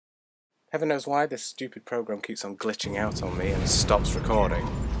Heaven knows why this stupid program keeps on glitching out on me and stops recording,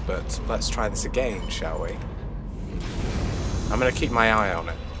 but let's try this again, shall we? I'm going to keep my eye on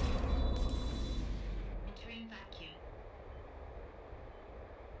it.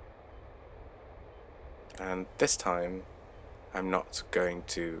 And this time, I'm not going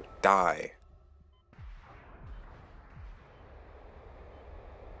to die.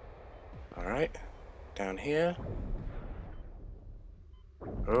 Alright, down here.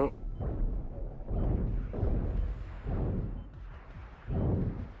 Oh.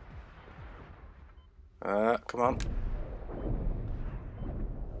 Come on.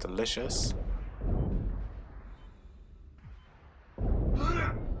 Delicious.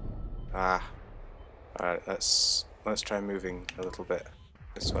 Ah. Alright, let's try moving a little bit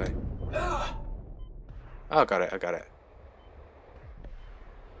this way. Oh, got it, I got it.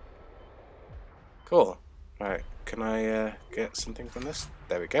 Cool. Right, can I get something from this?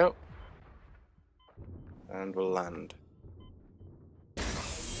 There we go. And we'll land.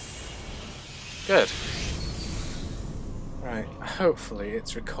 Good. Right, hopefully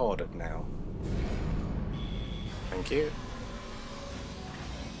it's recorded now. Thank you.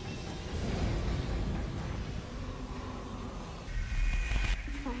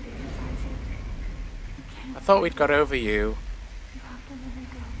 I thought we'd got over you.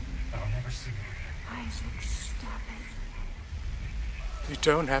 I'll never see you again. Isaac, stop it. You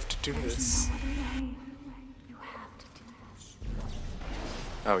don't have to do this. You have to do this.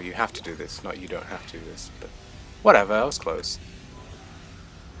 Oh, you have to do this, not you don't have to do this, but whatever, I was close.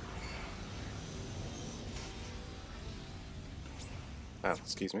 Oh,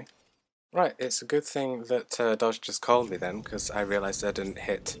 excuse me. Right, it's a good thing that Dodge just called me then, because I realised I didn't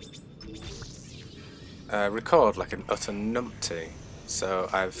hit record like an utter numpty, so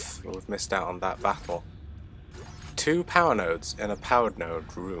we've missed out on that battle. 2 power nodes in a powered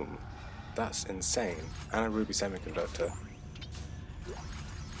node room. That's insane. And a ruby semiconductor.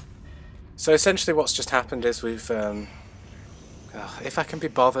 So essentially what's just happened is we've if I can be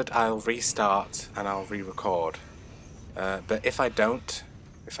bothered, I'll restart and I'll re-record. But if I don't,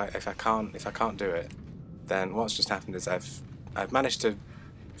 if I can't do it, then what's just happened is I've managed to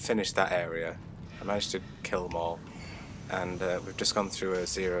finish that area. I managed to kill them all, and we've just gone through a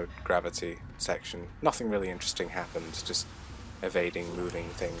zero gravity section. Nothing really interesting happened, just evading moving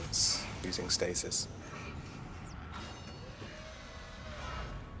things using stasis.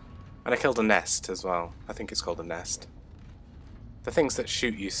 And I killed a nest as well. I think it's called a nest. The things that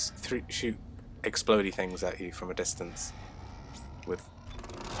shoot explodey things at you from a distance with,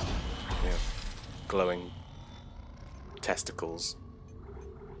 glowing testicles.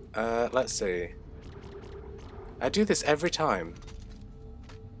 Let's see. I do this every time.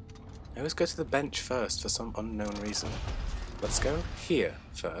 I always go to the bench first for some unknown reason. Let's go here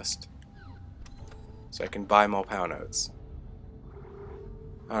first, so I can buy more power nodes.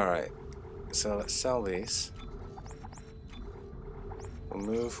 Alright, so let's sell these. We'll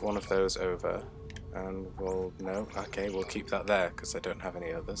move one of those over, and we'll keep that there, because I don't have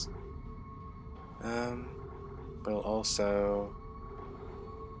any others. We'll also...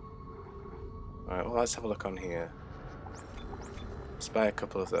 Alright, well let's have a look on here. Let's buy a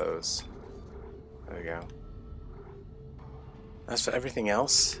couple of those. There we go. As for everything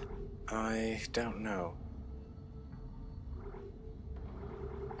else, I don't know.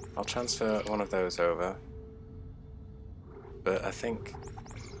 I'll transfer one of those over. But I think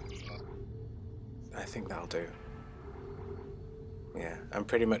that'll do. Yeah, I'm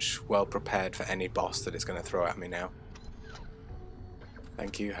pretty much well prepared for any boss that it's going to throw at me now.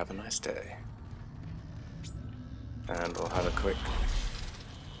 Thank you, have a nice day. And we'll have a quick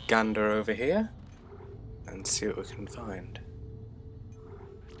gander over here and see what we can find.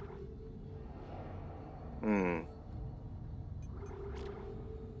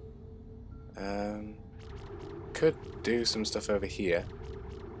 Could do some stuff over here.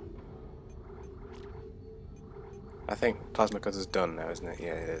 I think plasma cutter's done now, isn't it?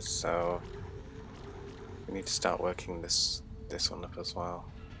 Yeah, it is. So we need to start working this one up as well.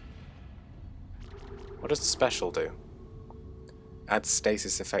 What does the special do? Add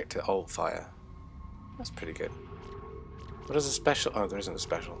stasis effect to alt fire. That's pretty good. What is a special? Oh, there isn't a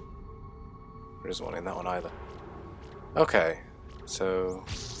special. There isn't one in that one either. Okay, so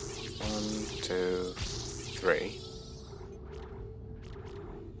 1, 2, 3,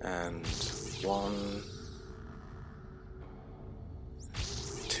 and 1,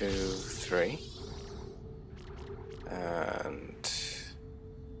 2, 3, and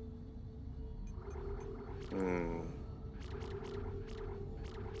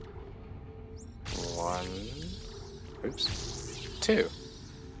 1, oops, 2.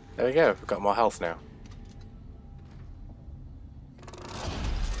 There we go, we've got more health now.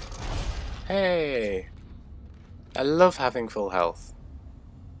 Hey! I love having full health.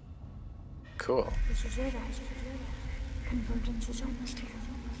 Cool. This is it, Isaac. Convergence is almost here.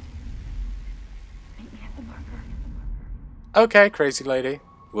 Meet me at the marker. Okay, crazy lady.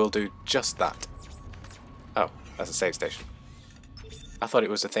 We'll do just that. Oh, that's a save station. I thought it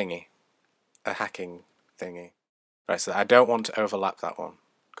was a thingy. A hacking thingy. Right, so I don't want to overlap that one,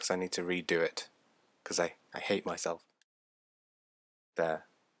 because I need to redo it. Because I hate myself. There.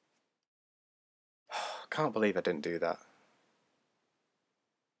 Can't believe I didn't do that.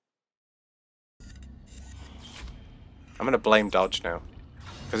 I'm gonna blame Dodge now.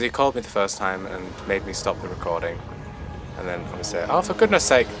 Because he called me the first time and made me stop the recording. And then I'm gonna say, oh, for goodness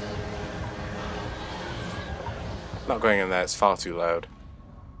sake! Not going in there, it's far too loud.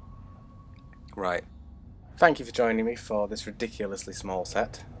 Right. Thank you for joining me for this ridiculously small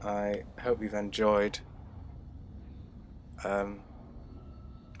set. I hope you've enjoyed...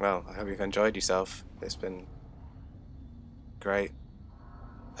 well, I hope you've enjoyed yourself. It's been great.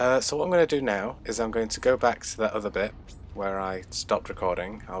 So what I'm going to do now is I'm going to go back to that other bit where I stopped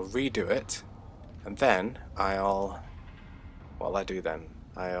recording. I'll redo it, and then I'll... what'll I do then?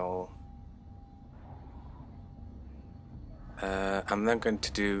 I'm then going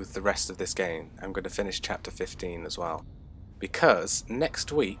to do the rest of this game. I'm going to finish chapter 15 as well. Because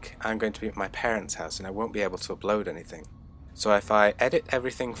next week I'm going to be at my parents' house and I won't be able to upload anything. So if I edit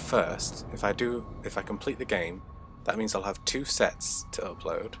everything first, if I complete the game, that means I'll have 2 sets to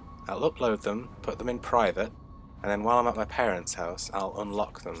upload. I'll upload them, put them in private, and then while I'm at my parents' house, I'll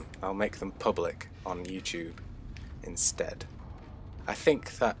unlock them. I'll make them public on YouTube instead. I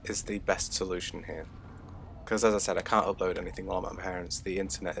think that is the best solution here. Because as I said, I can't upload anything while I'm at my parents'. The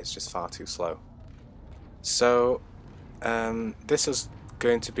internet is just far too slow. So, this is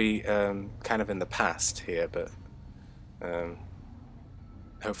going to be kind of in the past here, but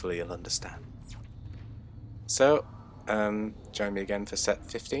hopefully you'll understand. So, join me again for set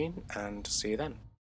 15, and see you then.